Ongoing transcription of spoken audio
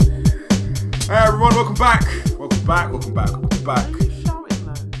welcome back. Welcome back. Why are you shouting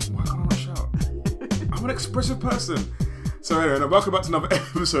though? Why can't I not shout? I'm an expressive person. So anyway, welcome back to another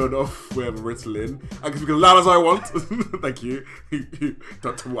episode of Wherever Ritalin. I can speak as loud as I want. Thank you.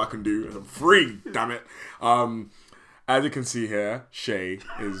 Don't tell me what I can do. I'm free, damn it. As you can see here, Shay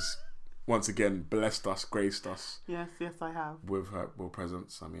is once again blessed us, graced us. Yes, I have. With her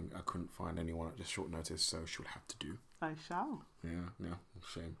presence. I mean, I couldn't find anyone at just short notice, so she'll have to do. I shall. Yeah,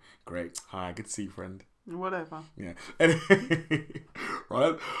 shame. Great. Hi, good to see you, friend. Whatever. Yeah. Anyway,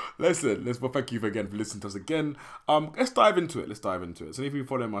 right. Listen. Well, thank you again for listening to us again. Let's dive into it. So if you've been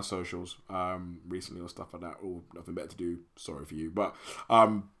following my socials, recently or stuff like that, or nothing better to do, sorry for you. But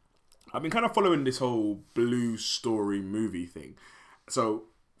I've been kind of following this whole Blue Story movie thing. So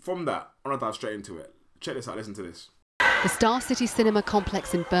from that, I want to dive straight into it. Check this out. Listen to this. The Star City Cinema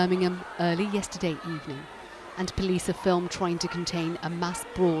complex in Birmingham early yesterday evening, and police are filmed trying to contain a mass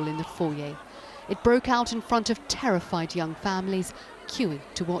brawl in the foyer. It broke out in front of terrified young families queuing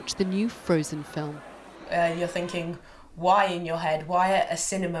to watch the new Frozen film. You're thinking, why in your head? Why at a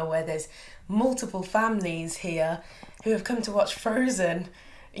cinema where there's multiple families here who have come to watch Frozen?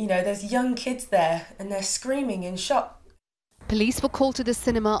 You know, there's young kids there and they're screaming in shock. Police were called to the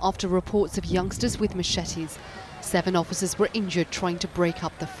cinema after reports of youngsters with machetes. 7 officers were injured trying to break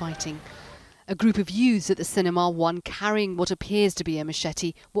up the fighting. A group of youths at the cinema, one carrying what appears to be a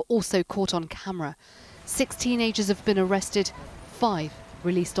machete, were also caught on camera. 6 teenagers have been arrested, 5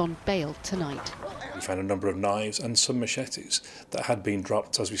 released on bail tonight. We found a number of knives and some machetes that had been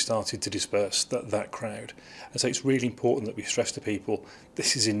dropped as we started to disperse that crowd. And so it's really important that we stress to people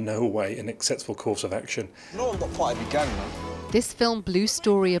this is in no way an acceptable course of action. No one got part of the gang, man. This film, Blue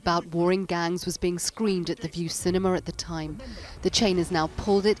Story, about warring gangs, was being screened at the View Cinema at the time. The chain has now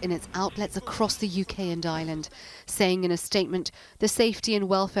pulled it in its outlets across the UK and Ireland, saying in a statement, "The safety and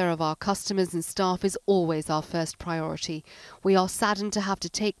welfare of our customers and staff is always our first priority. We are saddened to have to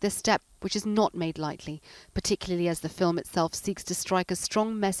take this step, which is not made lightly, particularly as the film itself seeks to strike a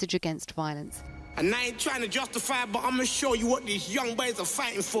strong message against violence." And I ain't trying to justify it, but I'm going to show you what these young boys are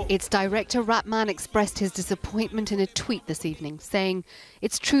fighting for. Its director, Ratman, expressed his disappointment in a tweet this evening, saying,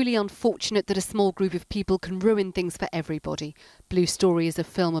 "It's truly unfortunate that a small group of people can ruin things for everybody. Blue Story is a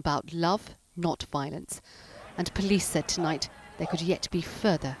film about love, not violence." And police said tonight there could yet be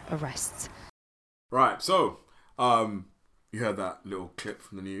further arrests. Right, so you heard that little clip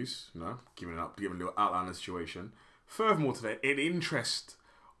from the news, giving a little outline of the situation. Furthermore today, in interest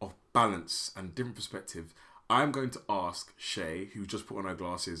of balance and different perspective, I'm going to ask Shay, who just put on her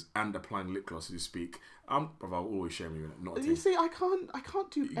glasses and applying lip gloss as you speak. I'll always shame you in it. Not a You thing. see, I can't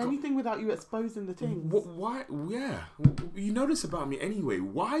do anything without you exposing the things. Why? Yeah, you know this about me anyway.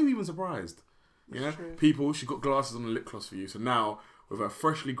 Why are you even surprised? Yeah, true. people. She got glasses on the lip gloss for you. So now, with her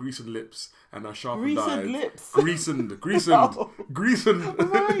freshly greased lips and her sharpened eyes, Greased lips. greased. Oh.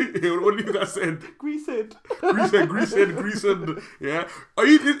 What do you guys said? Greased. Greased. Yeah.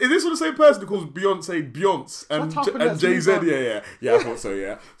 Is this the same person who calls Beyonce and Jay-Z? Yeah. I thought so.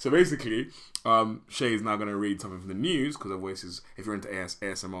 Yeah. So basically, Shay is now going to read something from the news because her voice is. If you're into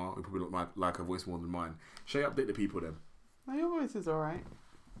ASMR, you probably look like her voice more than mine. Shay, update the people then. No, your voice is alright.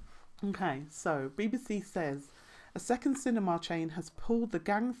 Okay, so BBC says a second cinema chain has pulled the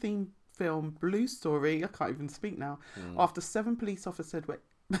gang-themed film Blue Story, I can't even speak now, after 7 police officers were...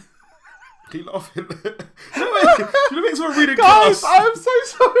 Keep laughing. You make someone read a Guys, class. I'm so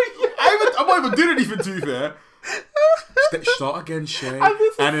sorry. I'm not even doing anything to you there. Start again, Shay, and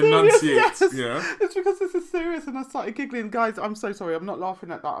serious, enunciate. yes. Yeah. It's because this is serious and I started giggling. Guys, I'm so sorry. I'm not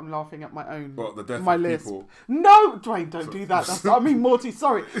laughing at that. I'm laughing at my own. What, the death my of list. people? No, Dwayne, don't do that. Morty,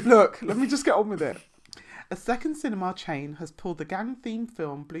 sorry. Look, let me just get on with it. A second cinema chain has pulled the gang-themed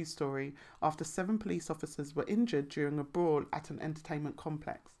film Blue Story after 7 police officers were injured during a brawl at an entertainment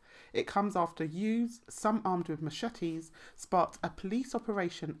complex. It comes after youths, some armed with machetes, sparked a police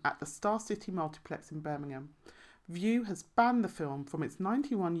operation at the Star City multiplex in Birmingham. View has banned the film from its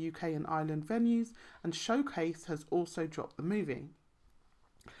 91 UK and Ireland venues, and Showcase has also dropped the movie.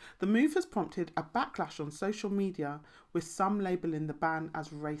 The move has prompted a backlash on social media, with some labelling the ban as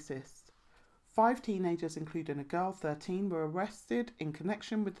racist. 5 teenagers, including a girl 13, were arrested in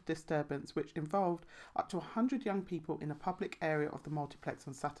connection with the disturbance, which involved up to 100 young people in a public area of the multiplex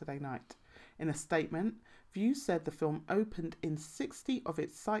on Saturday night. In a statement, View said the film opened in 60 of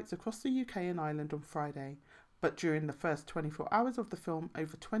its sites across the UK and Ireland on Friday, but during the first 24 hours of the film,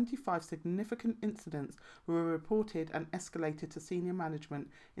 over 25 significant incidents were reported and escalated to senior management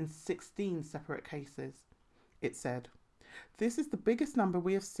in 16 separate cases. It said, "This is the biggest number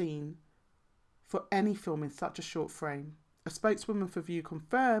we have seen for any film in such a short frame. A spokeswoman for View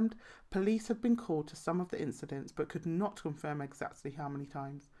confirmed police had been called to some of the incidents but could not confirm exactly how many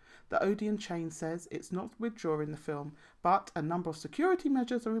times. The Odeon chain says it's not withdrawing the film, but a number of security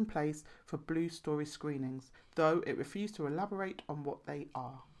measures are in place for Blue Story screenings, though it refused to elaborate on what they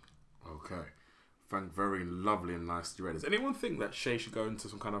are. Okay. Thank very lovely and nicely read. Does anyone think that Shay should go into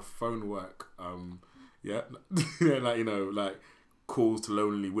some kind of phone work? Yeah, like, you know, like calls to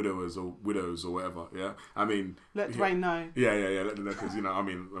lonely widows or whatever. Yeah, I mean, let Dwayne know. Yeah. Let them know, because, you know, I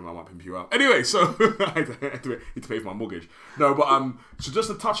mean, I might pimp you out. Anyway, so I need to pay for my mortgage. No, but so just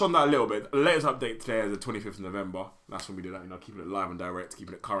to touch on that a little bit, the latest update today is the 25th of November. That's when we do that. You know, keeping it live and direct,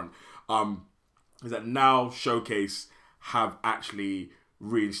 keeping it current. Is that now Showcase have actually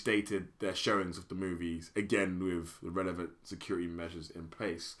reinstated their showings of the movies again with the relevant security measures in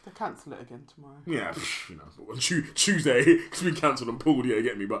place. They'll cancel it again tomorrow. Yeah, you know, Tuesday it's been cancelled and pulled. Yeah, you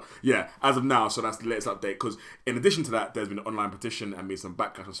get me. But yeah, as of now, so that's the latest update. Because in addition to that, there's been an online petition and been some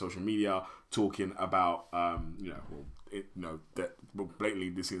backlash on social media talking about, that blatantly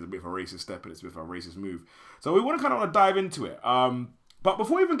this is a bit of a racist step and it's a bit of a racist move. So we want to dive into it. But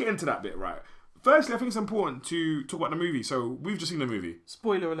before we even get into that bit, right? Firstly, I think it's important to talk about the movie. So, we've just seen the movie.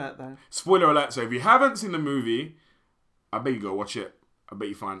 Spoiler alert, though. Spoiler alert. So, if you haven't seen the movie, I bet you go watch it. I bet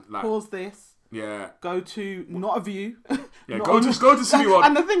you find... Pause this. Yeah. Go to... Not a View. Yeah, go to Cineworld.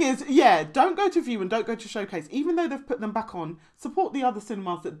 And the thing is, don't go to View and don't go to Showcase. Even though they've put them back on, support the other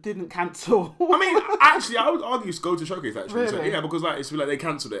cinemas that didn't cancel. I mean, actually, I would argue go to Showcase, actually. Really? So, yeah, because it's like they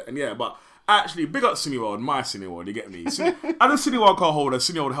cancelled it. And yeah, but... Actually, big up Cineworld, my Cineworld, you get me? As a Cineworld card holder,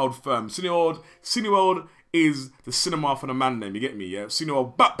 Cineworld held firm. Cineworld is the cinema for the man name, you get me? Yeah,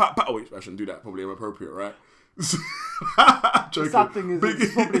 Cineworld, wait, I shouldn't do that, probably inappropriate, right? The sad thing is,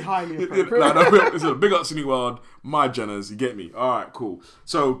 it's probably highly appropriate. Listen, big up Cineworld, my Jenners, you get me? Alright, cool.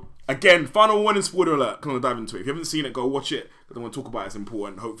 So, again, final warning, spoiler alert, come on, dive into it. If you haven't seen it, go watch it, because I want to talk about it, it's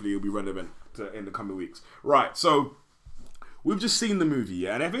important. Hopefully, it'll be relevant in the coming weeks. Right, so... We've just seen the movie,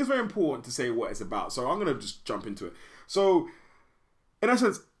 yeah, and I think it's very important to say what it's about. So I'm gonna just jump into it. So, in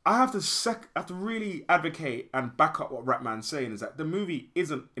essence, I have to really advocate and back up what Ratman's saying, is that the movie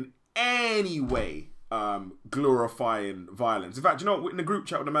isn't in any way glorifying violence. In fact, you know, in the group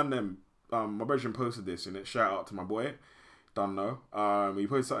chat with the man, them, my brethren posted this, and it shout out to my boy. Don't know. He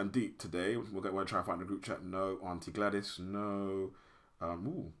posted something deep today. We're gonna try and find the group chat. No, Auntie Gladys. No. Hi,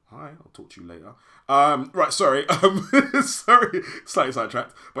 I'll talk to you later. Right, sorry. Sorry, slightly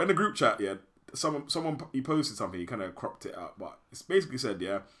sidetracked. But in the group chat, yeah, someone he posted something, he kind of cropped it out, but it's basically said,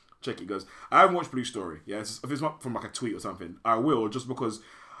 yeah, check it, goes, I haven't watched Blue Story. Yeah, if it's not from like a tweet or something, I will, just because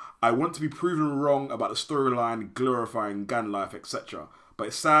I want to be proven wrong about the storyline, glorifying gang life, etc. But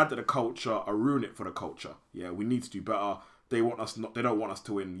it's sad that the culture are ruining it for the culture. Yeah, we need to do better. They don't want us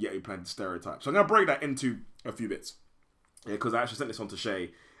to win, yet we playing the stereotype. So I'm going to break that into a few bits. Yeah, because I actually sent this on to Shay,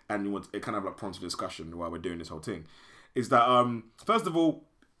 and it kind of like prompted a discussion while we're doing this whole thing. Is that first of all,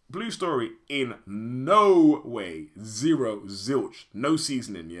 Blue Story in no way, zero, zilch, no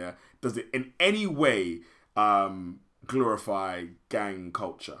seasoning, yeah, does it in any way glorify gang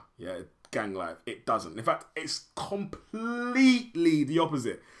culture, yeah, gang life. It doesn't. In fact, it's completely the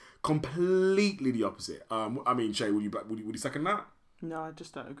opposite. Completely the opposite. I mean, Shay, would you second that? No, I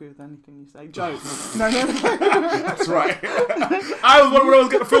just don't agree with anything you say. Joke. No. That's right. I was one where I was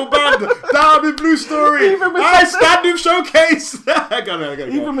getting the film banned. Damn in Blue Story. I stand in Showcase. Go.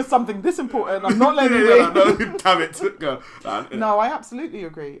 Even with something this important, I'm not letting you in. No, damn it. Go. No, I absolutely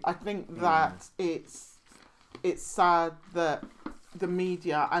agree. I think that it's sad that the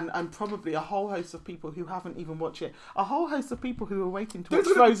media and probably a whole host of people who haven't even watched it, a whole host of people who are waiting to watch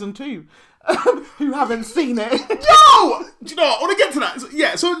Frozen 2 who haven't seen it. No! Do you know what? I want to get to that.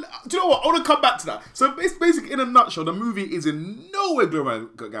 Yeah, so do you know what? I want to come back to that. So it's basically, in a nutshell, the movie is in no way glorifying.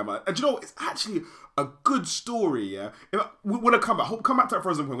 And do you know what? It's actually a good story, yeah? We want to come back. Come back to that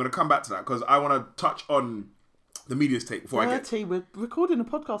Frozen point. We're going to come back to that because I want to touch on the media's take before I get... We're recording a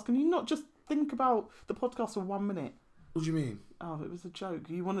podcast. Can you not just think about the podcast for 1 minute? What do you mean? Oh, it was a joke.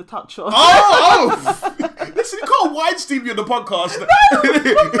 You want to touch on... Oh! Listen, you can't Weinstein me on the podcast. No,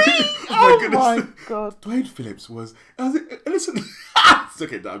 for me! Oh my God. Dwayne Phillips was... Listen... It's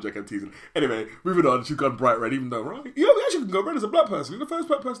okay, I'm joking, I'm teasing. Anyway, moving on. She's gone bright red, even though, right? You know, we actually can go red as a black person. You're the first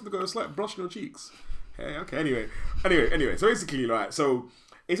black person to go a slight blush on your cheeks. Hey, okay, anyway. So basically, right, so...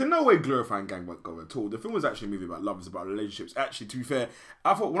 It's in no way glorifying gang going at all. The film was actually a movie about love. It's about relationships. Actually, to be fair,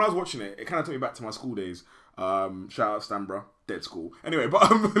 I thought when I was watching it, it kind of took me back to my school days. Shout out Stanborough, dead school. Anyway, but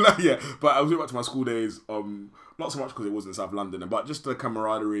I was going back to my school days. Not so much because it was in South London, but just the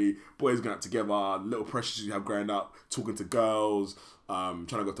camaraderie, boys going out together, little pressures you have growing up, talking to girls, trying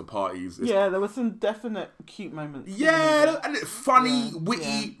to go to parties. Yeah, there were some definite cute moments. Yeah, and it's funny, witty,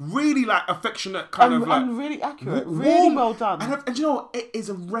 yeah. really like affectionate, kind of like and really accurate, warm. really well done. And you know what? It is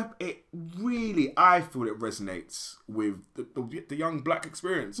it really, I feel it resonates with the young black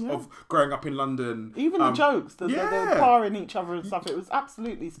experience of growing up in London. Even the jokes, the parring each other and stuff. It was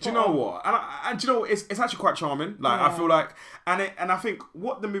absolutely spot Do you know on. what? And do you know what? It's actually quite charming. Like I feel like, and I think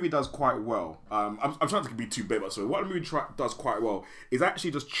what the movie does quite well. I'm trying to be too big, but so what the movie does quite well is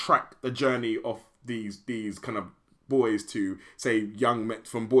actually just track the journey of these kind of boys to say young men,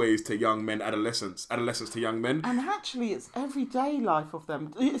 from boys to young men, adolescents to young men. And actually, it's everyday life of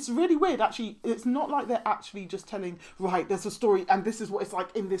them. It's really weird. Actually, it's not like they're actually just telling, right, there's a story and this is what it's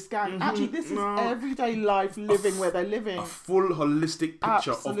like in this gang. Mm-hmm. Actually, this is everyday life living where they're living. A full holistic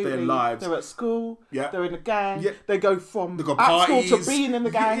picture of their lives. They're at school. Yeah. They're in a gang. Yeah. They go from at school to being in the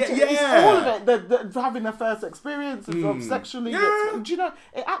gang. It's all of it. They're having their first experiences of sexually. Yeah. Do you know?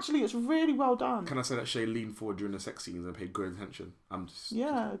 It's really well done. Can I say that Shay leaned forward during the sex scenes and paid good attention?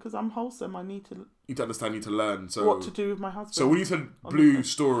 Because I'm wholesome. I need to. You to understand. You need to learn. So what to do with my husband. So when you said Blue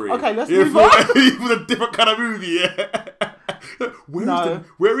Story, okay, let's move on. It was a different kind of movie. Yeah.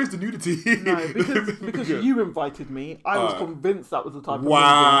 Where is the nudity? No, because you invited me, I was convinced that was the type of movie.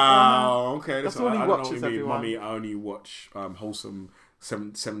 Wow. Okay, that's what he watches. Everyone. Mummy, I only watch wholesome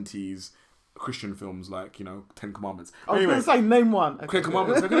 70s Christian films like, Ten Commandments. I was going to say, name one. Okay. Ten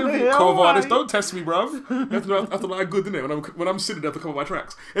Commandments. Cover artist. Don't test me, bruv. You have to like good, innit? When I'm sitting, I have to cover my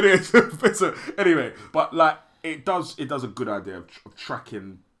tracks. Anyway, but like it does a good idea of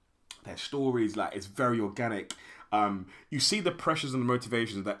tracking their stories. Like it's very organic. You see the pressures and the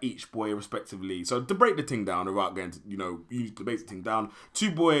motivations that each boy respectively. So to break the thing down, without going to, use the basic thing down,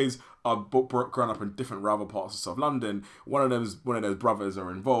 two boys are grown up in different rather parts of South London. One of those brothers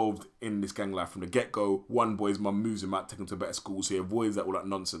are involved in this gang life from the get-go. One boy's mum moves him out, take him to a better school, so he avoids that all that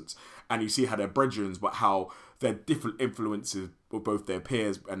nonsense. And you see how they're brethren, but how their different influences with both their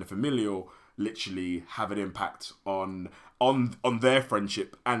peers and the familial literally have an impact on their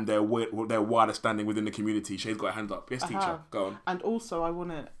friendship and their wider standing within the community. Shay's got her hand up. Yes, teacher. Go on. And also, I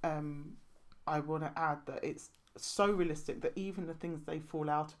want to add that it's so realistic that even the things they fall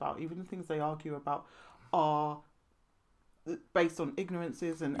out about, even the things they argue about, are based on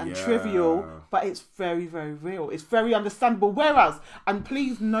ignorances and trivial, but it's very, very real. It's very understandable. Whereas, and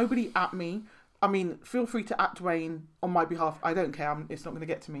please, nobody at me. I mean, feel free to at Dwayne on my behalf. I don't care. It's not going to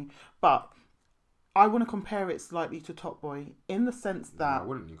get to me. But I want to compare it slightly to Top Boy in the sense that... Why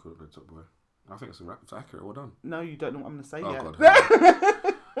wouldn't you call it Top Boy? I think it's accurate. Well done. No, you don't know what I'm going to say yet. God.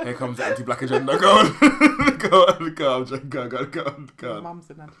 Here comes the anti-black agenda. Go on. Go on. Mum's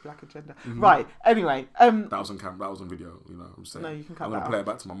an anti-black agenda. Mm-hmm. Right, anyway. That was on camera. That was on video. I'm saying. No, you can cut I'm that going to play it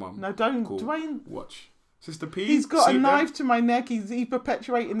back to my mum. No, don't. Cool. Dwayne... Watch. Sister P. He's got a knife to my neck. He's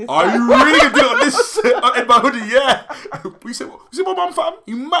perpetuating this. Are you really going to do it on this in my hoodie? Yeah. You see my mum, fam?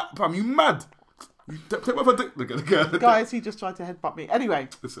 You mad, fam? You mad? Guys, he just tried to headbutt me. Anyway.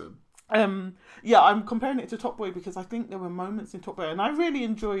 Listen. I'm comparing it to Top Boy because I think there were moments in Top Boy, and I really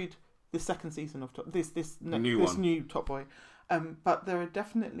enjoyed the second season of this new Top Boy. But there are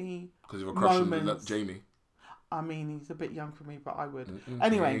definitely because you have a crush on Jamie. I mean, he's a bit young for me, but I would.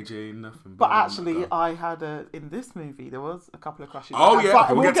 Anyway, but actually, I had in this movie, there was a couple of crushes. Oh,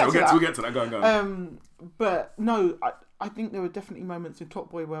 yeah. We'll get to that. Go on. But no, I think there were definitely moments in Top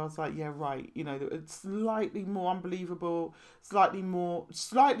Boy where I was like, yeah, right. It's slightly more unbelievable, slightly more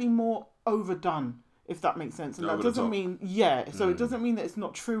overdone, if that makes sense. And that doesn't mean, so it doesn't mean that it's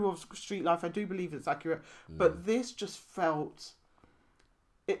not true of street life. I do believe it's accurate. But this just felt...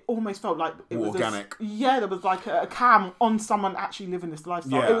 It almost felt like it was organic. There was like a cam on someone actually living this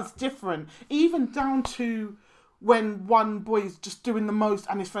lifestyle. Yeah. It was different, even down to when one boy is just doing the most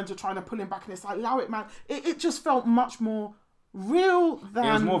and his friends are trying to pull him back, and it's like, allow it, man. It just felt much more real than...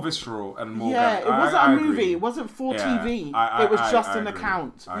 It was more visceral and more... Yeah, it wasn't a movie. It wasn't for TV. It was just an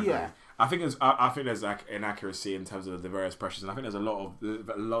account. I think there's like inaccuracy in terms of the various pressures, and I think there's a lot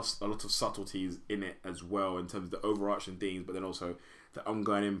of subtleties in it as well in terms of the overarching themes, but then also the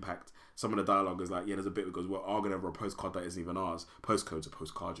ongoing impact. Some of the dialogue is like, there's a bit that goes, we're arguing over a postcard that isn't even ours. Postcode's a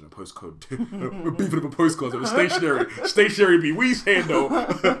postcard, postcode. We're beefing over postcards. It was stationary B. We saying though,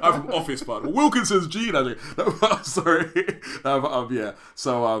 I'm from Office Part. Wilkinson's G. Sorry. Yeah.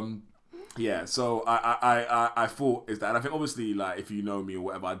 So, so I thought is that, and I think obviously, like, if you know me or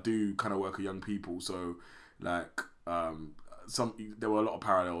whatever, I do kind of work with young people, so like there were a lot of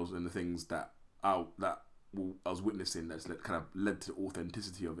parallels in the things that I was witnessing that's kind of led to the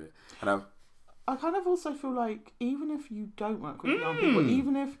authenticity of it. And I kind of also feel like even if you don't work with young people,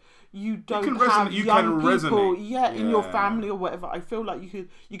 even if you don't can have resonate- you young can people, resonate. in your Yeah. family or whatever, I feel like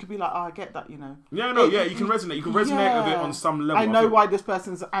you could be like, oh, I get that, you know. Yeah, no, yeah, you can resonate. You can resonate with it on some level. I know think- why this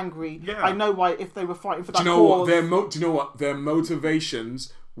person's angry. Yeah. I know why if they were fighting for that Do you know cause. what? Do you know what? Their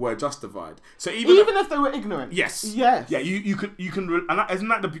motivations were justified. So even if they were ignorant. yes, Yes. yeah, you can, and that, isn't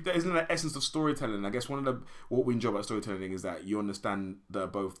that the essence of storytelling? I guess one of what we enjoy about storytelling is that you understand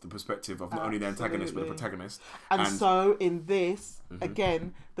both the perspective of not only the antagonist but the Absolutely. protagonist. And so in this,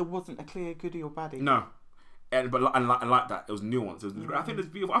 again, there wasn't a clear goodie or baddie. No. And like that, it was nuanced. I think it's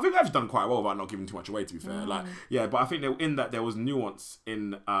beautiful. I think they've done quite well without not giving too much away. To be fair, but I think there was nuance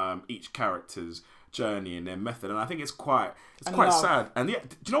in each character's journey and their method, and I think it's quite love. sad. And yeah,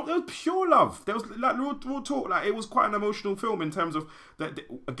 do you know, there was pure love. There was like real talk. Like it was quite an emotional film in terms of that.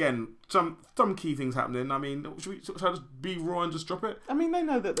 Again, some key things happening. I mean, should I just be raw and just drop it? I mean, they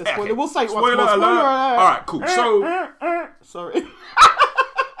know that they're Yeah, spoiler. okay. We'll say it once Spoiler more. alert. Spoiler alert. All right, cool. So. Sorry.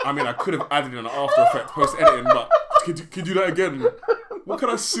 I mean, I could have added in an After Effects post editing, but could you do that again? What can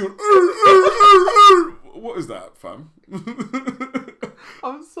I sue? What is that, fam?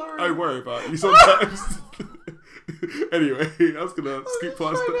 I'm sorry. I worry about you sometimes. Anyway, I was gonna skip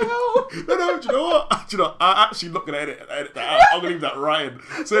past trying to that. help. No, do you know what? Do you know, I'm actually not gonna edit that out. I'm gonna leave that right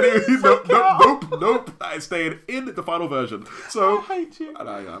in. So anyway, nope. That is staying in the final version. So I hate you.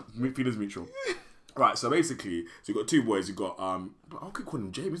 feelings mutual. Right, so basically, you've got two boys. You've got I'll keep calling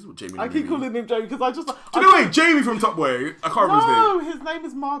him Jamie. Isn't it Jamie? I keep calling him Jamie because I just. Do you know what? Jamie from Top Boy. I can't remember his name. No, his name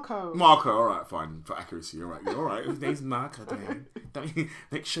is Marco. Marco. All right, fine for accuracy. All right. His name's Marco. Don't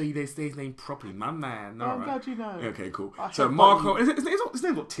make sure you say his name properly, my man. All I'm right. glad you know. Okay, cool. I So hope Marco. that His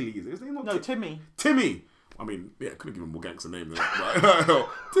name's not Tilly, is it? His name's not No, Timmy. Timmy. I mean, yeah, couldn't give him a more gangster name than that.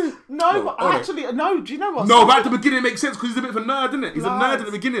 No, but hold on. actually, no. Do you know what? No, but at the beginning it makes sense because he's a bit of a nerd, isn't it? He's a nerd at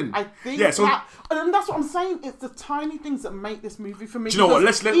the beginning. I think Yeah, so and that's what I'm saying. It's the tiny things that make this movie for me. do you know what?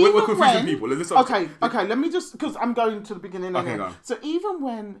 because We're even confusing people. Okay. Let me just because I'm going to the beginning. Okay, anyway. go on. So even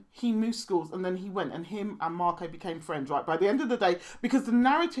when he moved schools and then he went and him and Marco became friends, right? By the end of the day, because the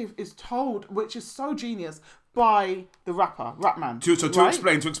narrative is told, which is so genius, by the Rapman. To right?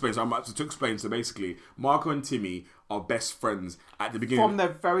 explain. So basically, Marco and Timmy are best friends at the beginning From their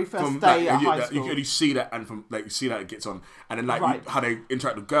very first day at high school. You see that, and you see that it gets on, and then Right. how they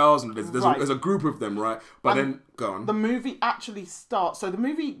interact with girls, and there's a group of them, right? But then go on. The movie actually starts. So the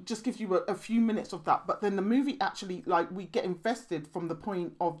movie just gives you a few minutes of that, but then the movie actually, like, we get invested from the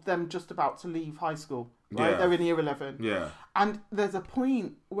point of them just about to leave high school. Right? Yeah. They're in year 11. Yeah. And there's a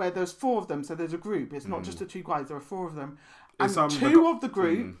point where there's 4 of them, so there's a group. It's not just the 2 guys, there are 4 of them. And It's, 2 of the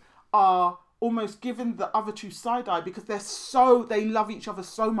group are almost giving the other 2 side-eye because they love each other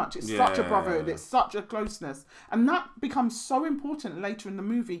so much. It's such a brotherhood. It's such a closeness. And that becomes so important later in the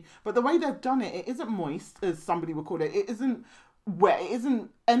movie. But the way they've done it, it isn't moist, as somebody would call it. It isn't wet. It isn't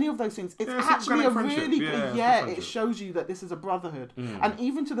any of those things. It's actually a friendship. really Yeah, it shows you that this is a brotherhood. And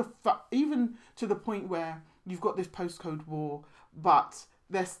even to the point where you've got this postcode war, but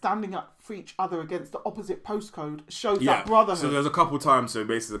they're standing up for each other against the opposite postcode shows that brotherhood. So there's a couple times,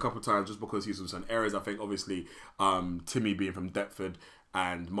 just because he's from certain areas, I think obviously Timmy being from Deptford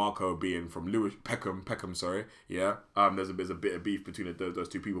and Marco being from Peckham, sorry, yeah. There's a bit of beef between those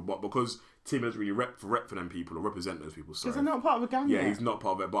 2 people, but because Tim doesn't really rep for them people or represent those people, sorry. Because they're not part of a gang Yeah, yet. he's not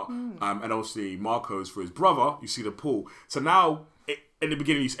part of it, but and obviously Marco's for his brother. You see the pull. So now in the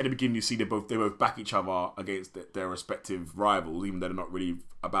beginning, you see they both back each other against their respective rivals, even though they're not really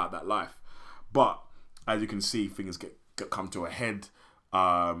about that life. But as you can see, things get come to a head.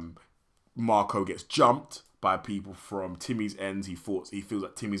 Marco gets jumped by people from Timmy's ends. He feels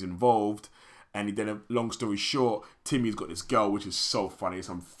like Timmy's involved. And then, long story short, Timmy's got this girl, which is so funny.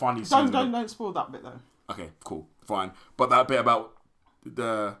 Some funny scenes. Don't spoil that bit though. Okay, cool, fine. But that bit about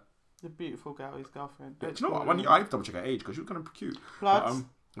the beautiful girl, his girlfriend. do you know what? I have to double check her age because she was kind of cute. Bloods.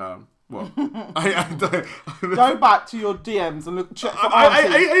 What? Go back to your DMs and look. Check for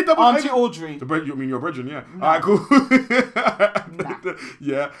Auntie Audrey. You mean your brethren? Yeah. No. Alright, cool.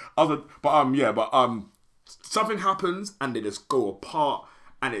 Yeah. Something happens and they just go apart,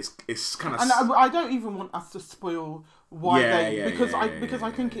 and it's kind of. And I don't even want us to spoil why because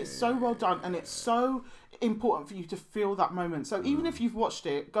I think it's so well done and it's so important for you to feel that moment. So even if you've watched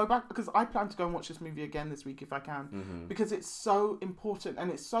it, go back, because I plan to go and watch this movie again this week if I can, because it's so important and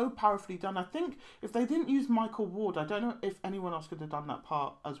it's so powerfully done. I think if they didn't use Michael Ward, I don't know if anyone else could have done that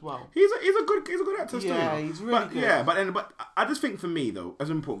part as well. He's a good actor. Yeah, still, he's really good. Yeah, but I just think for me though, as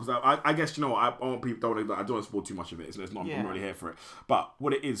important, because I guess you know I want people I don't want to spoil too much of it. So it's not I'm not really here for it. But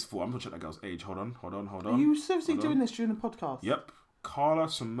what it is for, I'm gonna check that girl's age. Hold on. Are you seriously doing this during the podcast? Yep. Carla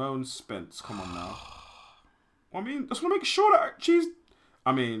Simone Spence. Come on now. I mean, just want to make sure that she's.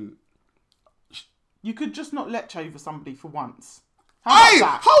 I mean, you could just not lecture over somebody for once. How about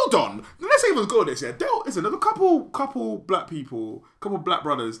that? Hold on. Let's even go this. Yeah, listen, there's a couple black people, couple black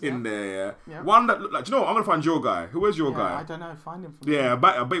brothers in there. Yeah. One that look like. Do you know what? I'm gonna find your guy. Who is your guy? I don't know. Find him. I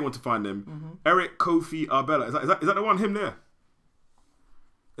bet you want to find him. Mm-hmm. Eric Kofi Arbella. Is that the one? Him there.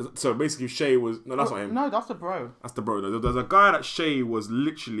 So basically, Shay was that's not him. No, that's the bro. That's the bro. There's a guy that Shay was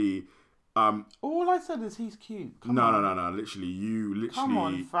literally. All I said is he's cute. No. Literally, you literally. Come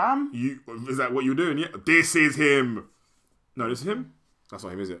on, fam. Is that what you're doing? Yeah. This is him. No, this is him. That's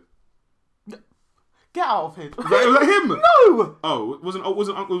not him, is it? Get out of here. Was that him? No. Oh, wasn't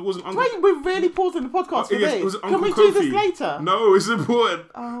Uncle. Wait, we're really pausing the podcast for yes, this. Can we Kofi. do this later? No, it's important.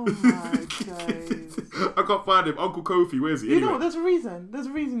 Oh my days. I can't find him. Uncle Kofi, where is he? You know what? There's a reason. There's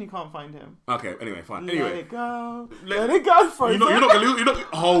a reason you can't find him. Okay. Anyway, fine. Let Anyway, it go. Let it go. Frozen. You're not.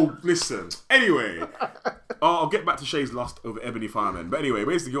 Oh, listen. Anyway, I'll get back to Shay's lust over Ebony Fireman. But anyway,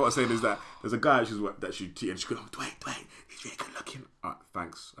 basically what I'm saying is that there's a guy that she and she goes, Dwayne, he's really good looking. Alright,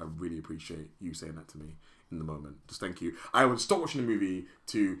 thanks. I really appreciate you saying that to me in the moment. Just thank you. I would stop watching the movie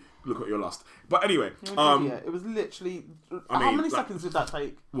to look at your lust. But anyway, it was literally. How many seconds did that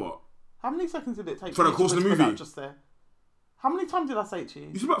take? What? How many seconds did it take? For the course of the movie? Just there. How many times did I say it to you?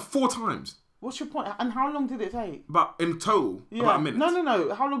 You said about 4 times. What's your point? And how long did it take? About in total, about a minute.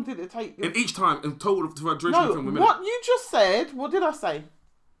 No. How long did it take? In each time, in total, for a duration of the film, a minute. What you just said? What did I say?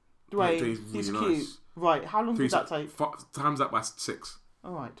 Dwayne, really he's nice. cute. Right, how long did that take? Times that by 6.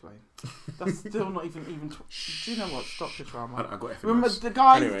 All right, Dwayne. That's still not even. Do you know what? Stop the drama. I got Remember, the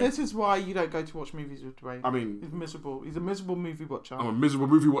guys. Anyway. This is why you don't go to watch movies with Dwayne. I mean, he's miserable. He's a miserable movie watcher. I'm a miserable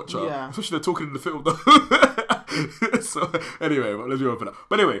movie watcher. Yeah. Especially they're talking in the film though. So anyway, let's move on for that.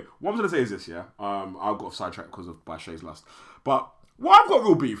 But anyway, what I'm gonna say is this. Yeah. I got off sidetracked because of by Shay's lust. But what I've got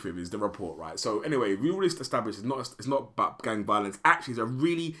real beef with is the report, right? So anyway, we already established it's not about gang violence. Actually, it's a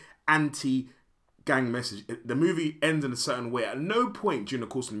really anti-gang message. The movie ends in a certain way. At no point during the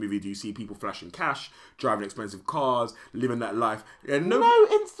course of the movie do you see people flashing cash, driving expensive cars, living that life. And no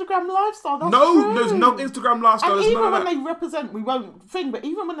Instagram lifestyle. That's true. There's no Instagram lifestyle. And there's even none when of that. they represent, we won't think, but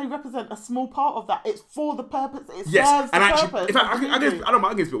even when they represent a small part of that, it's for the purpose. It yes, serves and the actually, purpose. in fact, I don't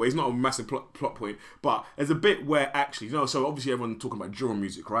mind against it, but it's not a massive plot point. But there's a bit where actually, so obviously everyone's talking about drill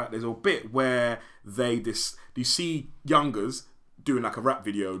music, right? There's a bit where you see youngers doing like a rap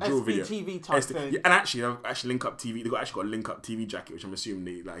video, drill video, SBTV type thing. Yeah, and actually, Link Up TV. They got a Link Up TV jacket, which I'm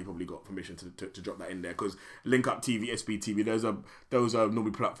assuming he probably got permission to drop that in there because Link Up TV, SBTV. Those are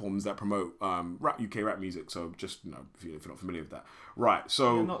normally platforms that promote UK rap music. So just if you're not familiar with that, right?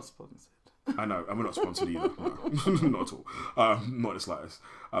 So you're not sponsored. I know, and we're not sponsored either. No, not at all. Not the slightest.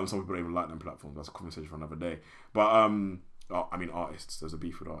 Some people don't even like them platforms. That's a conversation for another day. But artists. There's a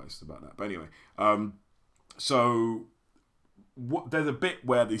beef with artists about that. But anyway, there's a bit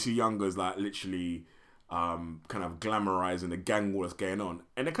where they see youngers like literally kind of glamorizing the gang war that's going on,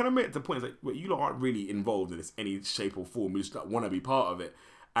 and they kind of make it to the point like, well, you lot aren't really involved in this any shape or form. You just want to be part of it,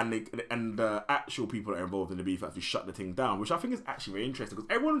 and the actual people that are involved in the beef actually shut the thing down, which I think is actually very interesting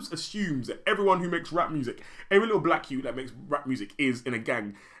because everyone assumes that everyone who makes rap music, every little black youth that makes rap music is in a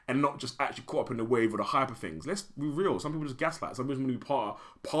gang and not just actually caught up in the wave of the hype of things. Let's be real. Some people just gaslight. Some people want to be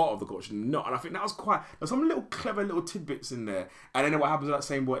part of the culture. Not. And I think there's some little clever little tidbits in there. And then what happens at that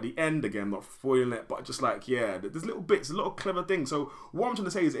same boy at the end again, not spoiling it, but just like, yeah, there's little bits, a lot of clever things. So what I'm trying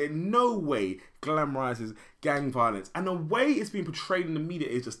to say is it in no way glamorizes gang violence. And the way it's being portrayed in the media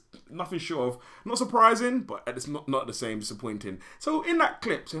is just nothing short of, not surprising, but it's not the same, disappointing. So in that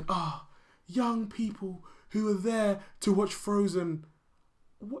clip saying, young people who are there to watch Frozen,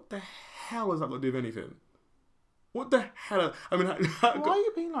 what the hell has that got to do with anything? What the hell? I mean, why are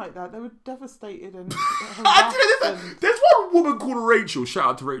you being like that? They were devastated and harassed. There's one woman called Rachel. Shout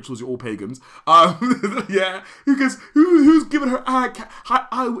out to Rachel, you're all pagans. Yeah, who's given her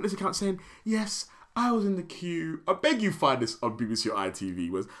eyewitness account saying, yes, I was in the queue. I beg you find this on BBC or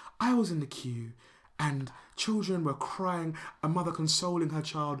ITV. I was in the queue and children were crying, a mother consoling her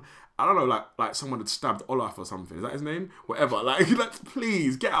child. I don't know, like someone had stabbed Olaf or something. Is that his name? Whatever. Like,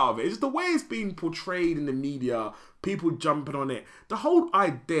 please get out of it. It's just the way it's being portrayed in the media, people jumping on it. The whole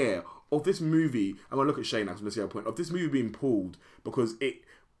idea of this movie, I'm gonna look at Shane now, so let's see our point, of this movie being pulled because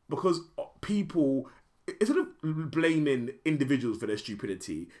people, instead of blaming individuals for their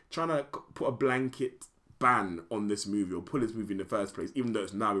stupidity, trying to put a blanket ban on this movie or pull this movie in the first place, even though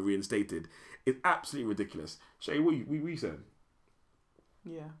it's now reinstated, is absolutely ridiculous. Shay, what you saying?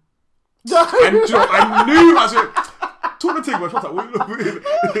 Yeah. And Joe, I knew I was going to talk to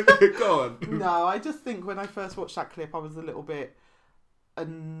Tig, go on. No, I just think when I first watched that clip, I was a little bit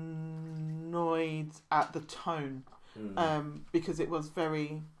annoyed at the tone, because it was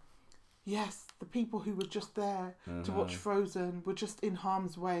very, yes, the people who were just there to watch Frozen were just in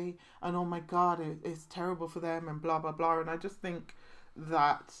harm's way, and oh my God, it's terrible for them, and blah blah blah. And I just think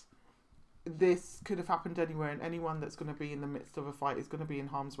that this could have happened anywhere, and anyone that's going to be in the midst of a fight is going to be in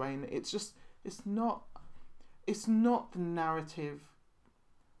harm's way, and it's not the narrative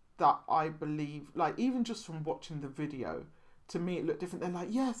that I believe. Like, even just from watching the video, to me it looked different. They're like,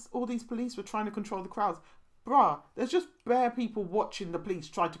 yes, all these police were trying to control the crowds. Bruh, there's just bare people watching the police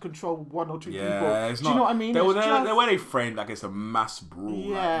try to control one or two people. It's Do you know what I mean? They were framed like it's a mass brawl.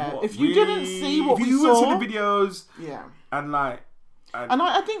 Yeah, like, if you didn't see what we saw, if you went to the videos, yeah, and like, and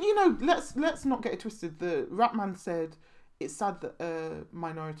I think, you know, let's not get it twisted. The Rapman said it's sad that a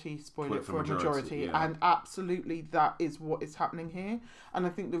minority spoiled it for a majority, yeah. And absolutely that is what is happening here. And I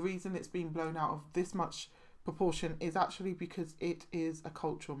think the reason it's been blown out of this much proportion is actually because it is a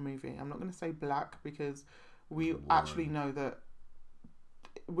cultural movie. I'm not going to say black, because we actually know that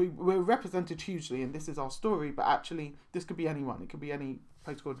we're represented hugely, and this is our story, but actually this could be anyone. It could be any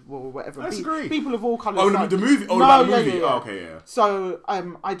post-Cold War or whatever. I disagree. People of all colours. Oh, like, the movie? Oh, no, about the movie? Yeah. Oh, okay, yeah. So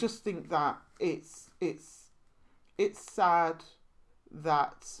I just think that it's sad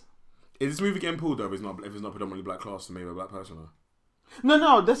that... Is this movie getting pulled though if it's not predominantly black cast and maybe a black person? Or?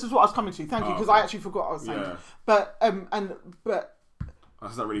 No, this is what I was coming to. Thank you, because I actually forgot what I was saying. Yeah. But I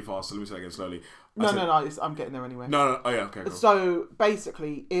said that really fast, so let me say that again slowly. No, I'm getting there anyway. No. Oh yeah, okay. Cool. So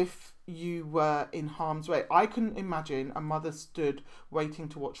basically, if you were in harm's way, I couldn't imagine a mother stood waiting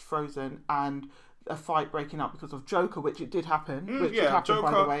to watch Frozen and a fight breaking up because of Joker, which it did happen. Which did happen,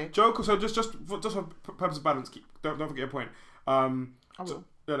 Joker, by the way. Joker. So just for purpose of balance, don't forget your point. I will.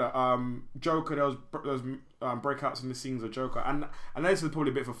 Joker. There was breakouts in the scenes of Joker, and this is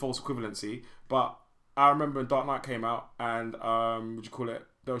probably a bit of a false equivalency, but I remember when Dark Knight came out, and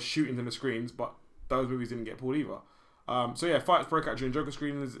there was shootings in the screens, but those movies didn't get pulled either. So yeah, fights break out during Joker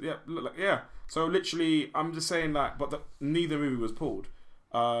screenings. Yeah. So literally, I'm just saying that, but neither movie was pulled.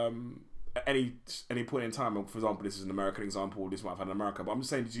 At any point in time. For example, this is an American example. This might have had in America, but I'm just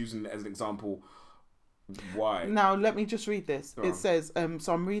saying, just using it as an example. Why? Now let me just read this. It says,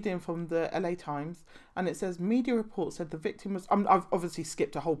 so I'm reading from the LA Times, and it says media reports said the victim was. I've obviously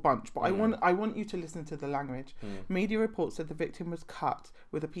skipped a whole bunch, but I want you to listen to the language. Media reports said the victim was cut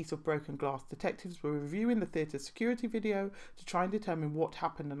with a piece of broken glass. Detectives were reviewing the theatre's security video to try and determine what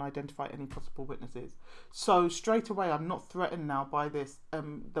happened and identify any possible witnesses. So straight away, I'm not threatened now by this.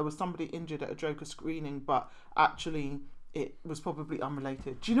 There was somebody injured at a Joker screening, but actually it was probably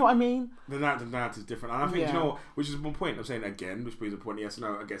unrelated. Do you know what I mean? The narrative is different, and I think you know, which is one point I'm saying again, which brings a point. Yes,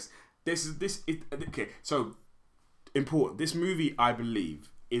 no, I guess this is okay. So important. This movie, I believe,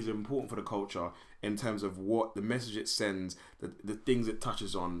 is important for the culture in terms of what the message it sends, the things it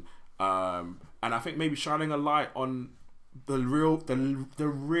touches on, and I think maybe shining a light on the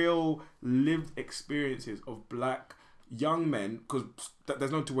real lived experiences of black young men, because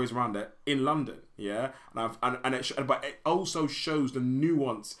there's no two ways around that, in London, yeah, but it also shows the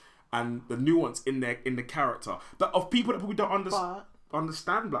nuance in the character of people that probably don't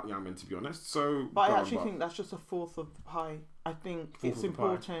understand black young men, to be honest. So, but I actually think that's just a fourth of the pie. I think it's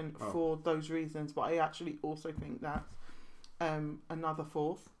important for those reasons, but I actually also think that another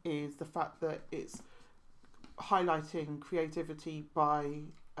fourth is the fact that it's highlighting creativity by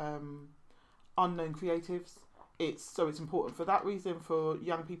unknown creatives. It's important for that reason, for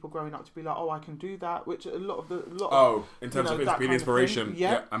young people growing up to be like, oh, I can do that, which in terms of being inspiration,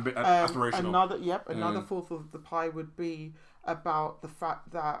 aspirational. Another fourth of the pie would be about the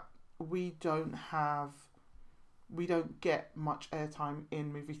fact that we don't get much airtime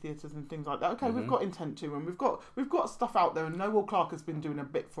in movie theatres and things like that. Okay, we've got Intent 2, and we've got stuff out there, and Noel Clarke has been doing a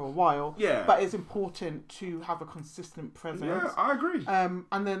bit for a while. Yeah. But it's important to have a consistent presence. Yeah, I agree. And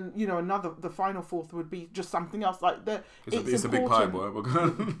then, the final fourth would be just something else like that. It's a big pie, boy.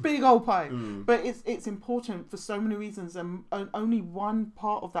 Big old pie. But it's important for so many reasons, and only one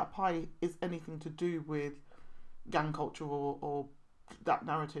part of that pie is anything to do with gang culture or that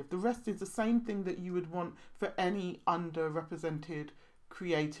narrative. The rest is the same thing that you would want for any underrepresented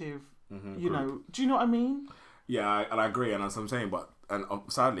creative do you know what I mean? Yeah, and I agree, and as I'm saying, but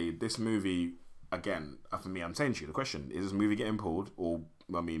sadly this movie, again, for me, I'm saying to you, the question is this movie getting pulled, or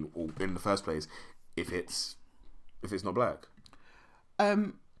in the first place, if it's not black?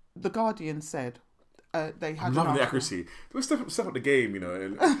 The Guardian said they had I'm an loving the article. accuracy. They step up the game, you know.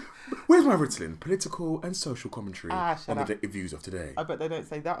 And where's my Ritalin? Political and social commentary shut on up. the views of today. I bet they don't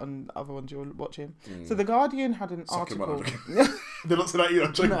say that on other ones you're watching. So The Guardian had an Suck him article. They're not saying that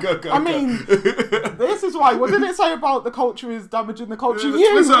either. No. Go. I mean, this is why. What did it say about the culture is damaging the culture?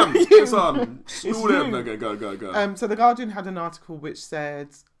 Listen. It's School them. you. No, go. So The Guardian had an article which said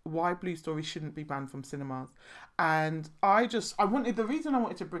why Blue Story shouldn't be banned from cinemas. And the reason I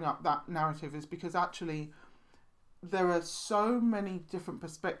wanted to bring up that narrative is because actually there are so many different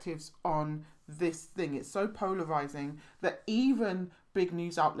perspectives on this thing. It's so polarizing that even big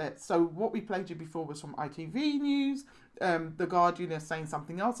news outlets, so what we played you before was from ITV News, The Guardian is saying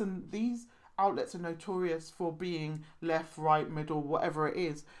something else, and these outlets are notorious for being left, right, middle, whatever it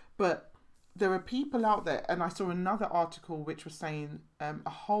is. But there are people out there, and I saw another article which was saying a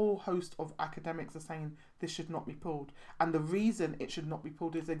whole host of academics are saying this should not be pulled. And the reason it should not be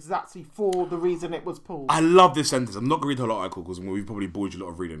pulled is exactly for the reason it was pulled. I love this sentence. I'm not going to read the whole article because we've probably bored you a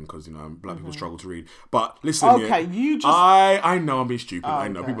lot of reading because, you know, black people struggle to read. But listen, Okay, you just... I know I'm being stupid. I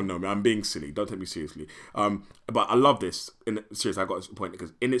know. okay. People know me. I'm being silly. Don't take me seriously. But I love this. Seriously, I got this point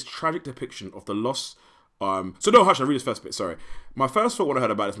because in its tragic depiction of the loss... I'll read this first bit, sorry. My first thought when I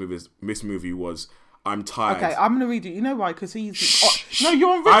heard about this movie was, I'm tired. Okay, I'm going to read it. You know why? Because he's... No, you're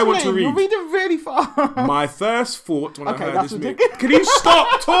on I want to read. You're reading really fast. My first thought when I heard that's this movie... ridiculous. Can you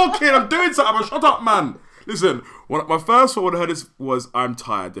stop talking? I'm doing something. Shut up, man. Listen, my first thought when I heard this was, I'm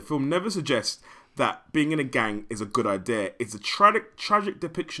tired. The film never suggests that being in a gang is a good idea. It's a tragic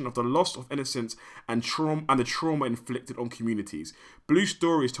depiction of the loss of innocence and the trauma inflicted on communities. Blue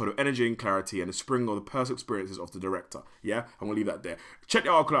Story is told of energy and clarity and the spring of the personal experiences of the director. Yeah, I'm gonna leave that there. Check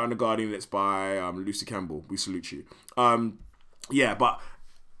the article out on The Guardian. It's by Lucy Campbell. We salute you. Yeah, but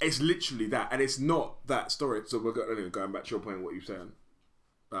it's literally that, and it's not that story. So we're going back to your point. What you're saying?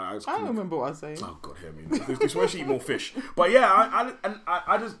 I don't remember what I was saying. Oh God, hear me. This way she eat more fish. But yeah,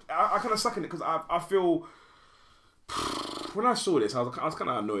 I kind of suck in it because I feel when I saw this, I was kind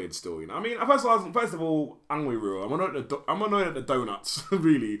of annoyed still. You know, I mean, first of all, I'm gonna be real. I'm annoyed at the donuts.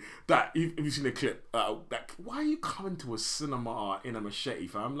 Really, that if you've seen the clip, that why are you coming to a cinema in a machete,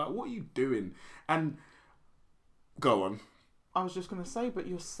 fam? Like, what are you doing? And go on. I was just going to say, but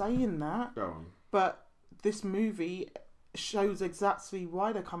you're saying that. Go on. But this movie shows exactly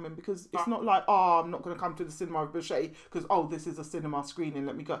why they're coming, because it's not like, I'm not going to come to the cinema with machete because this is a cinema screening,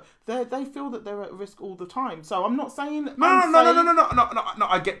 let me go. They feel that they're at risk all the time. So I'm not saying No.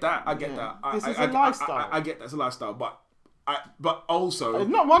 I get that. This is a lifestyle. I get that's a lifestyle, but also it's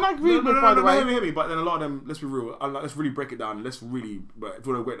not one I agree with, by the way. Hear me. But then a lot of them, let's be real. Let's really break it down. Let's really, if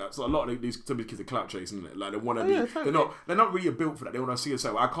you want to get that. So a lot of some of these kids are clout chasing, isn't it? Like they want to be. Totally. They're not really built for that. They want to see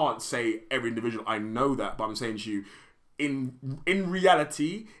yourself. I can't say every individual. I know that, but I'm saying to you, in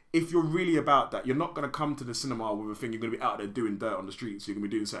reality, if you're really about that, you're not going to come to the cinema with a thing. You're going to be out there doing dirt on the streets. So you're going to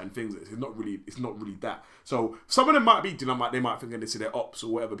be doing certain things. It's not really that. So some of them might be, they might think this is their ops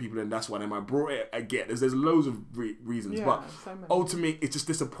or whatever people, and that's why they might brought it. I get there's loads of reasons, but ultimately it's just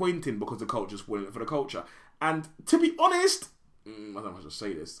disappointing because the culture's spoiling it for the culture. And to be honest, I don't know how to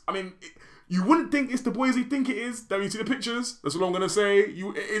say this. I mean, you wouldn't think it's the boys you think it is. Then you see the pictures. That's all I'm gonna say.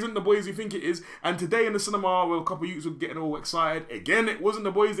 It isn't the boys you think it is. And today in the cinema, where a couple of youths were getting all excited, again, it wasn't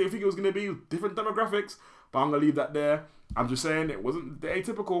the boys they think it was gonna be. Different demographics. But I'm gonna leave that there. I'm just saying it wasn't the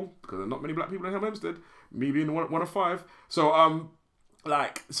atypical because there are not many black people in Hempstead. Me being one of 5. So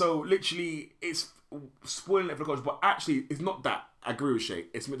literally, it's spoiling it for the culture. But actually, it's not that. I agree with Shay.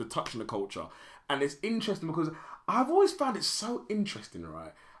 It's meant to touch on the culture, and it's interesting because I've always found it so interesting,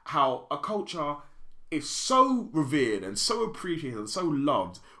 right? How a culture is so revered and so appreciated and so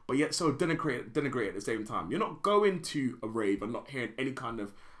loved, but yet so denigrated at the same time. You're not going to a rave and not hearing any kind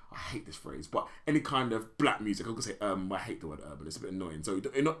of, I hate this phrase, but any kind of black music. I'm going to say I hate the word urban, it's a bit annoying. So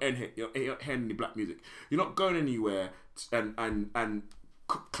you're not hearing any black music. You're not going anywhere and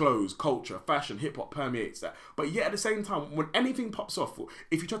clothes, culture, fashion, hip hop permeates that. But yet at the same time, when anything pops off,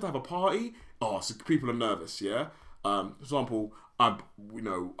 if you try to have a party, so people are nervous, yeah? For example, I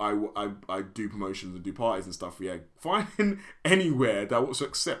do promotions and do parties and stuff. Yeah, finding anywhere that wants to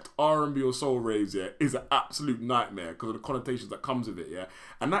accept R&B or soul raves, yeah, is an absolute nightmare because of the connotations that comes with it. Yeah,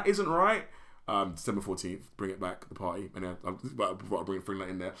 and that isn't right. December 14th, bring it back, the party, and I'll bring that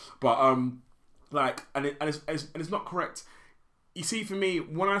in there. But it's not correct. You see, for me,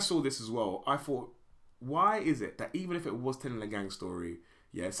 when I saw this as well, I thought, why is it that even if it was telling a gang story,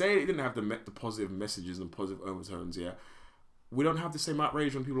 yeah, say it didn't have the positive messages and positive overtones, yeah, we don't have the same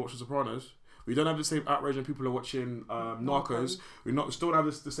outrage when people are watching Sopranos. We don't have the same outrage when people are watching Narcos. We still don't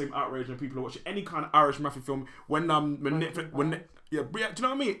have the same outrage when people are watching any kind of Irish mafia film. Do you know what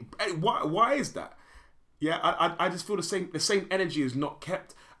I mean? Why is that? Yeah, I just feel the same energy is not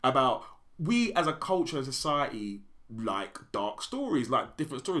kept about. We as a culture and society like dark stories, like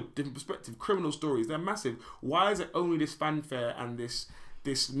different stories, different perspective, criminal stories. They're massive. Why is it only this fanfare and this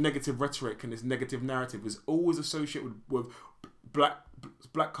negative rhetoric and this negative narrative is always associated with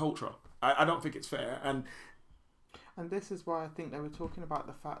black culture? I don't think it's fair. And this is why I think they were talking about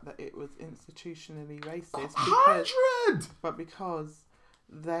the fact that it was institutionally racist. 100. Because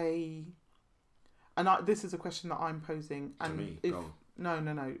they, and this is a question that I'm posing, and to me, if no,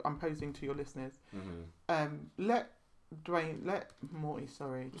 I'm posing to your listeners. Let Morty,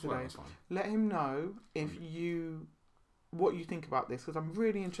 today, let him know what you think about this, because I'm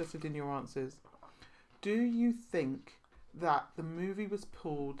really interested in your answers. Do you think that the movie was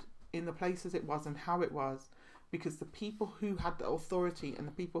pulled in the places it was and how it was because the people who had the authority and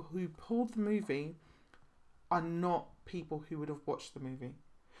the people who pulled the movie are not people who would have watched the movie?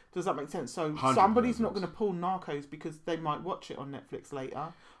 Does that make sense? So somebody's not going to pull Narcos because they might watch it on Netflix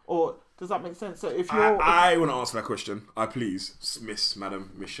later. Or does that make sense? So if you're... I want to answer that question. Miss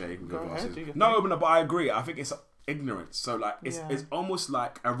Shay. Go ahead, no, but I agree. I think it's ignorance. So like it's almost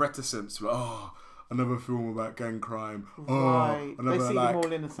like a reticence. Like, another film about gang crime. Right. They see them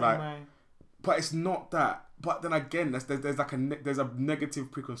all in the same way. But it's not that. But then again, there's a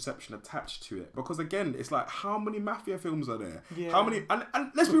negative preconception attached to it, because again, it's like, how many mafia films are there? Yeah. How many?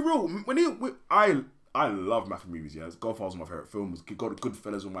 And let's be real. I love mafia movies. Yeah, Godfather's my favorite films.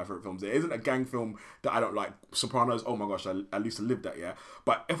 Goodfellas are my favorite films. There isn't a gang film that I don't like. Sopranos. Oh my gosh, I used to live that. Yeah.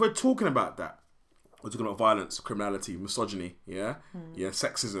 But if we're talking about that, we're talking about violence, criminality, misogyny. Yeah. Yeah.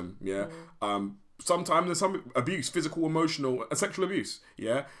 Sexism. Yeah. Sometimes there's some abuse, physical, emotional, and sexual abuse.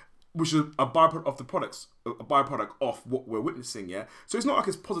 Yeah. Which is a byproduct of the products, a byproduct of what we're witnessing, yeah? So it's not like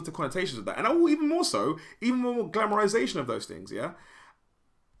it's positive connotations of that. And even more glamorization of those things, yeah?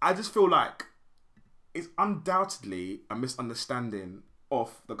 I just feel like it's undoubtedly a misunderstanding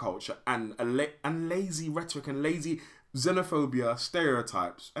of the culture and lazy rhetoric and lazy xenophobia,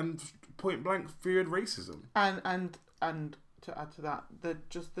 stereotypes, and point-blank feared racism. And to add to that,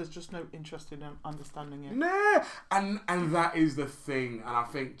 there's just no interest in understanding it. Nah, and that is the thing. And I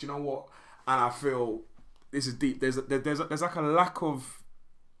think, do you know what? And I feel this is deep. There's like a lack of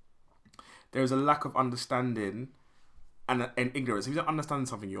understanding and ignorance. If you don't understand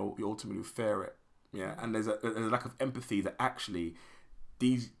something, you ultimately fear it. Yeah, and there's a lack of empathy that actually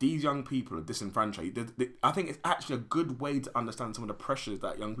these young people are disenfranchised. I think it's actually a good way to understand some of the pressures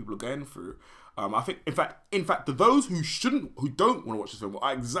that young people are going through. I think, in fact, those who don't want to watch this film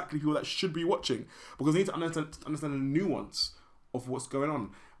are exactly people that should be watching, because they need to understand the nuance of what's going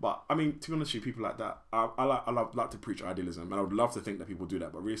on. But I mean, to be honest with you, people like that, I like to preach idealism, and I would love to think that people do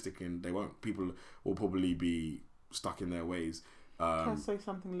that, but realistically, they won't. People will probably be stuck in their ways. Can I say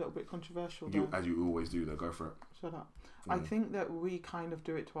something a little bit controversial? As you always do, though. Go for it. Shut up. I think that we kind of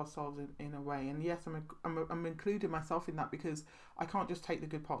do it to ourselves in a way, and yes, I'm including myself in that, because I can't just take the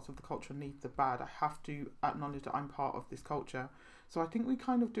good parts of the culture and leave the bad. I have to acknowledge that I'm part of this culture. So I think we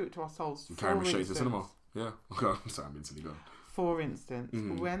kind of do it to ourselves. Carry shades of cinema. Yeah. Okay. Sorry, I'm instantly gone. For instance,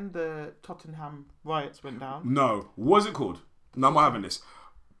 when the Tottenham riots went down. No, what was it called? No, I'm not having this.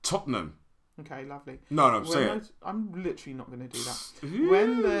 Tottenham. Okay, lovely. No, say it. I'm literally not going to do that.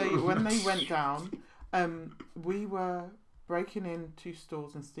 When they went down, we were breaking into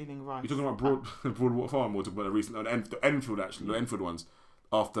stores and stealing rice. You're talking about Broadwater Farm, or talking about the recent, the Enfield actually, the Enfield ones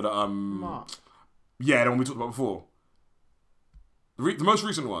after the Mark. Yeah, the one we talked about before. The most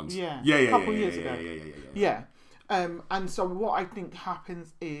recent ones. Yeah. A couple years ago. Yeah. And so what I think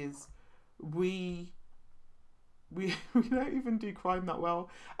happens is we don't even do crime that well,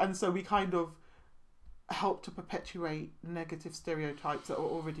 and so we kind of help to perpetuate negative stereotypes that are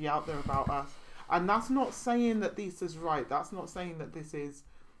already out there about us. And that's not saying that this is right. That's not saying that this is,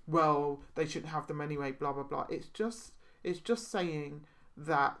 well, they shouldn't have them anyway, blah blah blah. It's just saying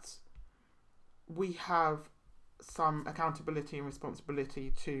that we have some accountability and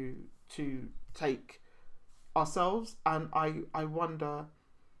responsibility to take ourselves, and I wonder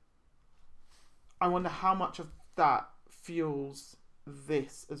how much of that fuels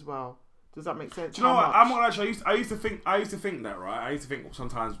this as well. Does that make sense? Do you know what? I'm not actually. I used to think that, right? I used to think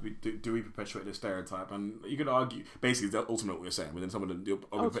sometimes we perpetuate the stereotype, and you could argue basically that's ultimately what you're saying. But then some of the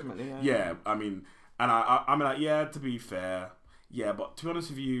ultimately, yeah. I mean, and I'm like, yeah. To be fair, yeah. But to be honest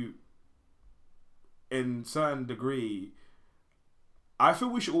with you, in certain degree, I feel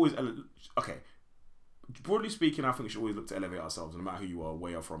we should always broadly speaking, I think we should always look to elevate ourselves, no matter who you are,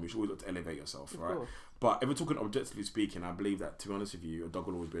 where you're from. You should always look to elevate yourself, right? But if we're talking objectively speaking, I believe that, to be honest with you, a dog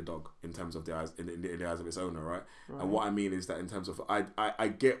will always be a dog in terms of the eyes, in the eyes of its owner, right? And what I mean is that in terms of, I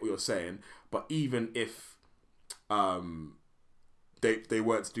get what you're saying, but even if they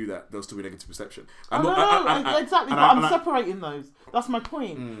weren't to do that, there'll still be negative perception. Exactly. But I'm separating those. That's my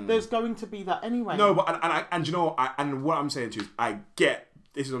point. There's going to be that anyway. No, but and you know, and what I'm saying to you is, I get.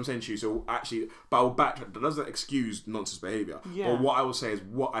 This is what I'm saying to you. So actually, but I will backtrack. That doesn't excuse nonsense behaviour. Yeah. But what I will say is,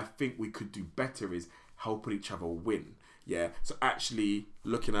 what I think we could do better is helping each other win. Yeah. So actually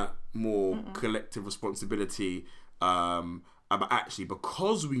looking at more collective responsibility. But actually,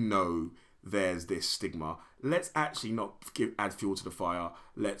 because we know there's this stigma, let's actually not add fuel to the fire.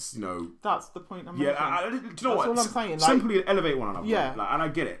 Let's, That's the point I'm making. Do you know That's what? all I'm saying. Simply elevate one another. Yeah. And I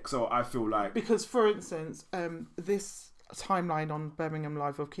get it. So I feel like... Because, for instance, this timeline on Birmingham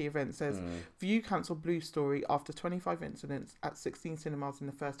Live of key events says, View cancelled Blue Story after 25 incidents at 16 cinemas in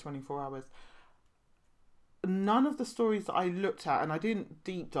the first 24 hours. None of the stories that I looked at, and I didn't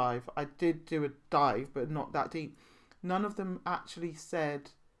deep dive, I did do a dive, but not that deep, none of them actually said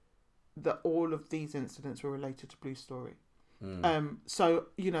that all of these incidents were related to Blue Story. So,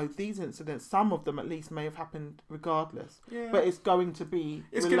 these incidents, some of them at least may have happened regardless. Yeah. But it's going to be...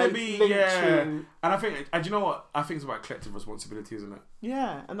 It's going to be, And I think, and you know what? I think it's about collective responsibility, isn't it?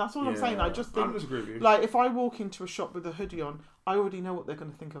 Yeah, and that's all I'm saying. I just think... I disagree with you. Like, if I walk into a shop with a hoodie on, I already know what they're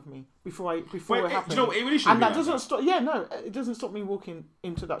going to think of me before it happens. You know, it really shouldn't be that doesn't stop... Yeah, no, it doesn't stop me walking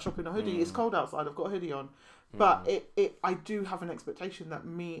into that shop in a hoodie. It's cold outside, I've got a hoodie on. But I do have an expectation that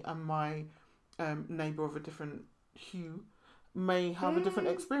me and my neighbour of a different hue may have a different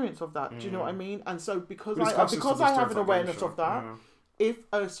experience of that. Do you know what I mean? And so because I have an awareness of that, if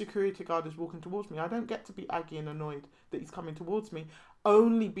a security guard is walking towards me, I don't get to be aggy and annoyed that he's coming towards me,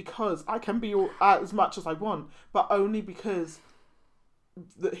 only because I can be as much as I want, but only because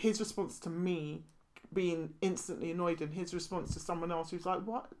his response to me being instantly annoyed and his response to someone else who's like,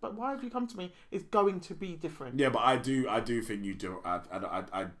 what? But why have you come to me? Is going to be different. Yeah, but I do think you do.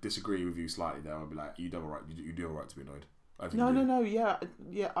 I disagree with you slightly there. I'll be like, you do have a right. You do have a right to be annoyed. No. Yeah.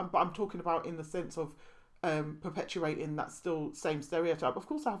 But I'm talking about in the sense of perpetuating that still same stereotype. Of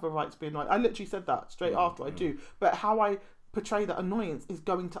course, I have a right to be annoyed. I literally said that straight after. I do. But how I portray that annoyance is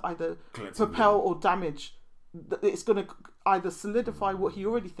going to either propel or damage. It's going to either solidify what he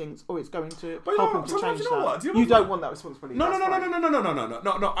already thinks, or it's going to help him to change that. You don't want that responsibility. No.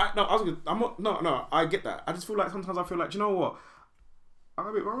 I get that. I just feel like sometimes I feel like, do you know what?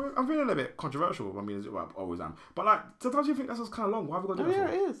 I'm feeling a little bit controversial. I mean, I always am. But like, sometimes you think that's just kind of long. Why have we got to do that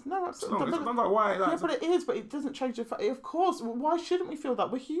for? Yeah, it is. No, absolutely. It's like, why? Like, yeah, but it is. But it doesn't change the fact. Of course, why shouldn't we feel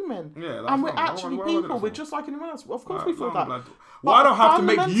that? We're human. Yeah, and we're actually people. We're just like anyone else. Of course, we feel that. Why don't I have to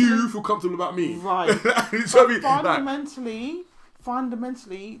make you feel comfortable about me? Right.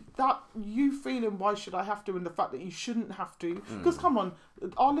 Fundamentally, that you feeling why should I have to, and the fact that you shouldn't have to, because come on,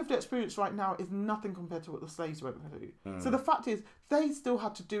 our lived experience right now is nothing compared to what the slaves went through. So the fact is, they still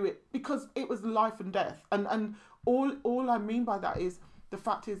had to do it because it was life and death, and all I mean by that is the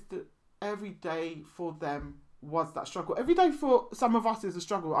fact is that every day for them was that struggle. Every day for some of us is a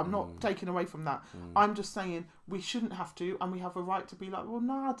struggle. I'm not taking away from that. I'm just saying we shouldn't have to, and we have a right to be like, well,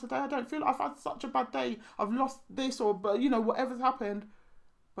 nah, today I don't feel like I've had such a bad day. I've lost this, or whatever's happened.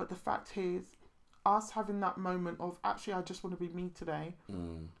 But the fact is, us having that moment of actually I just want to be me today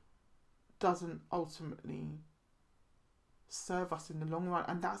doesn't ultimately serve us in the long run,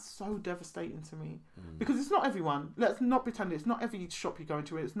 and that's so devastating to me because it's not everyone. Let's not pretend it's not every shop you go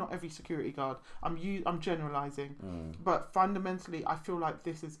into, it's not every security guard. I'm generalizing, but fundamentally I feel like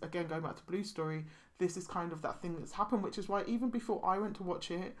this is, again, going back to Blue Story, this is kind of that thing that's happened, which is why even before I went to watch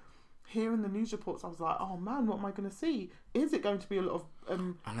it, hearing the news reports, I was like, oh man, what am I going to see? Is it going to be a lot of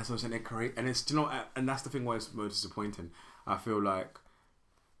and that's what I'm saying, and it's, and that's the thing why it's most disappointing. I feel like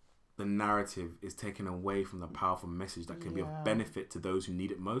the narrative is taken away from the powerful message that can be of benefit to those who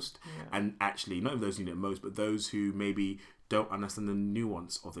need it most, and actually not even those who need it most, but those who maybe don't understand the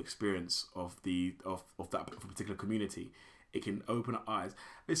nuance of the experience of that particular community. It can open up eyes.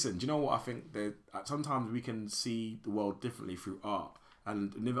 Listen, do you know what I think? That sometimes we can see the world differently through art,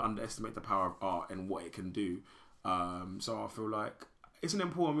 and never underestimate the power of art and what it can do. So I feel like it's an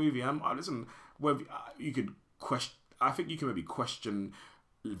important movie. Listen, whether you could question, I think you can maybe question.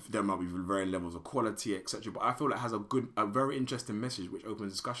 There might be varying levels of quality, etc. But I feel like it has a very interesting message which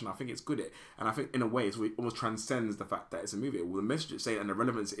opens discussion. I think it's good at, and I think in a way it almost transcends the fact that it's a movie. Well, the message it's saying and the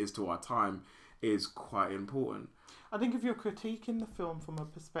relevance it is to our time is quite important. I think if you're critiquing the film from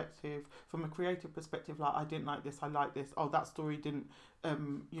a creative perspective, like I didn't like this, I like this. Oh, that story didn't,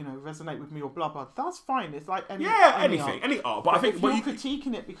 resonate with me or blah blah. That's fine. It's like any art. But I think if you're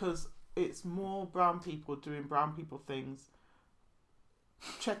critiquing it because it's more brown people doing brown people things,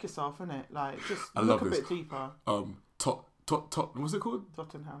 check yourself, innit? Like just look a bit deeper. What's it called?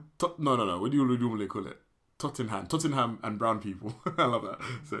 Tottenham. No. What do you normally call it? Tottenham and brown people. I love that.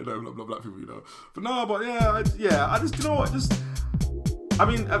 So no, black people, But no, but I just, you know what, as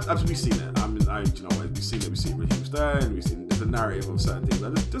we've seen it. We've seen it with Hugh Stern. We've seen the narrative of certain things.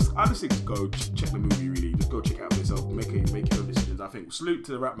 I just think go check the movie. Really, just go check it out for yourself. Make your own decisions. I think salute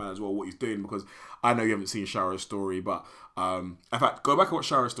to the rap man as well. What he's doing, because I know you haven't seen Shara's Story, but in fact, go back and watch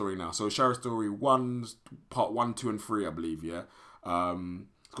Shara's Story now. So Shara's Story part 1, 2, and 3, I believe. Yeah.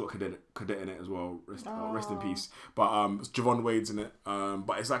 It's got Cadet in it as well. Rest in peace. But Javon Wade's in it.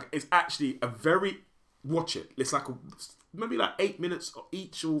 But it's actually a very watch it. It's like maybe like 8 minutes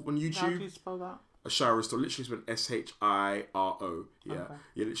each on YouTube. How do you spell that? A Shiro Story, literally spelled SHIRO. Yeah, Okay.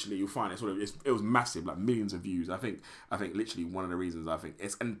 Yeah, literally you'll find it. It was massive, like millions of views. I think literally one of the reasons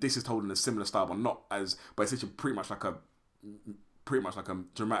and this is told in a similar style, but it's literally pretty much like a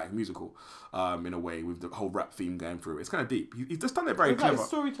dramatic musical, in a way, with the whole rap theme going through. It's kind of deep. He's just done it very clever. Like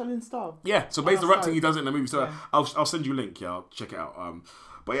storytelling style. Yeah, so based on the rap thing he does it in the movie. So yeah. I'll send you a link. Yeah, I'll check it out.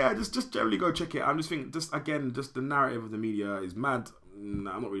 But yeah, just generally go check it. I'm just thinking, just the narrative of the media is mad. I'm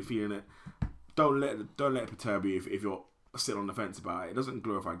not really feeling it. Don't let it perturb you if you're sitting on the fence about it. It doesn't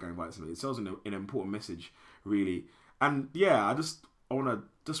glorify gang violence. It sells an important message, really. And yeah, I want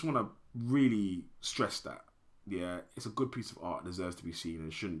to really stress that. Yeah, it's a good piece of art, deserves to be seen,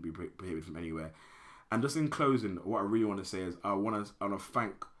 and shouldn't be prohibited from anywhere. And just in closing, what I really want to say is I want to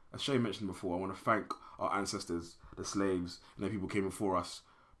thank, as Shay mentioned before, I want to thank our ancestors, the slaves, and the people who came before us.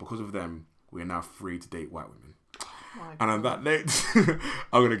 Because of them, we are now free to date white women. And on that note,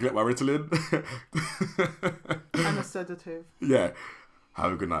 I'm going to get my Ritalin. And a sedative. Yeah.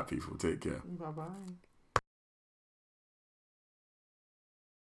 Have a good night, people. Take care. Bye-bye.